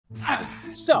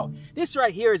So, this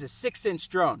right here is a 6-inch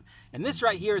drone, and this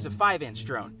right here is a 5-inch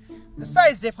drone. The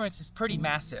size difference is pretty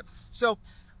massive. So,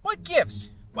 what gives?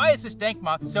 Why is this dank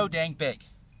moth so dang big?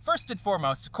 First and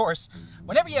foremost, of course,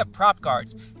 whenever you have prop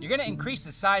guards, you're going to increase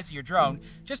the size of your drone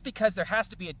just because there has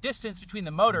to be a distance between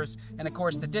the motors and, of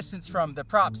course, the distance from the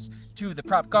props to the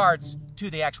prop guards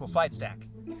to the actual flight stack.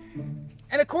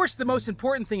 And of course, the most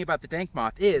important thing about the dank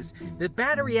moth is the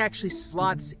battery actually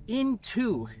slots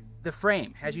into the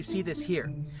frame, as you see this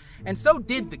here. And so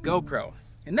did the GoPro.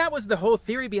 And that was the whole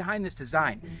theory behind this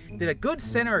design, that a good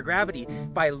center of gravity,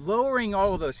 by lowering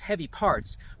all of those heavy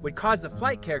parts, would cause the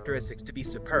flight characteristics to be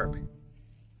superb.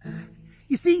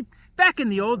 You see, back in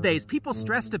the old days, people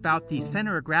stressed about the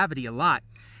center of gravity a lot.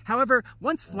 However,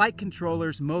 once flight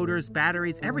controllers, motors,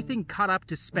 batteries, everything caught up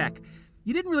to spec,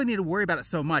 you didn't really need to worry about it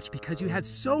so much because you had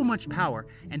so much power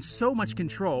and so much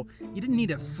control, you didn't need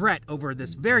to fret over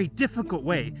this very difficult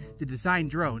way to design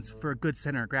drones for a good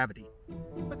center of gravity.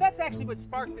 But that's actually what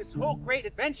sparked this whole great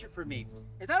adventure for me,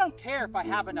 is I don't care if I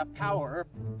have enough power or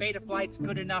if Betaflight's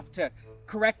good enough to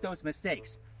correct those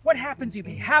mistakes. What happens if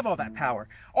you have all that power,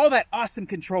 all that awesome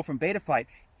control from Betaflight,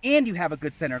 and you have a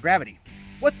good center of gravity?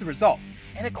 What's the result?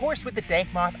 And of course, with the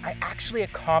dank moth, I actually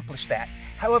accomplished that.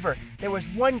 However, there was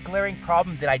one glaring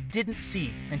problem that I didn't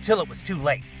see until it was too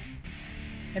late.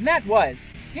 And that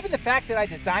was, given the fact that I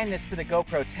designed this for the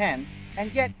GoPro 10,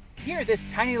 and yet here this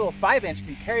tiny little 5-inch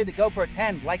can carry the GoPro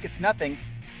 10 like it's nothing,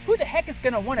 who the heck is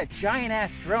going to want a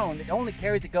giant-ass drone that only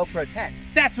carries a GoPro 10?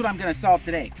 That's what I'm going to solve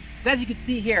today. So as you can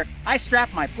see here, I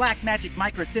strapped my Blackmagic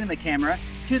micro cinema camera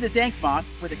to the dank moth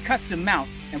with a custom mount,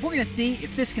 and we're going to see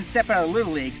if this can step out of the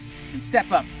little leagues and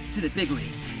step up to the big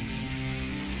leagues.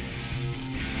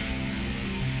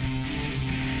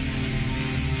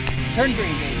 Turn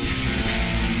green, baby.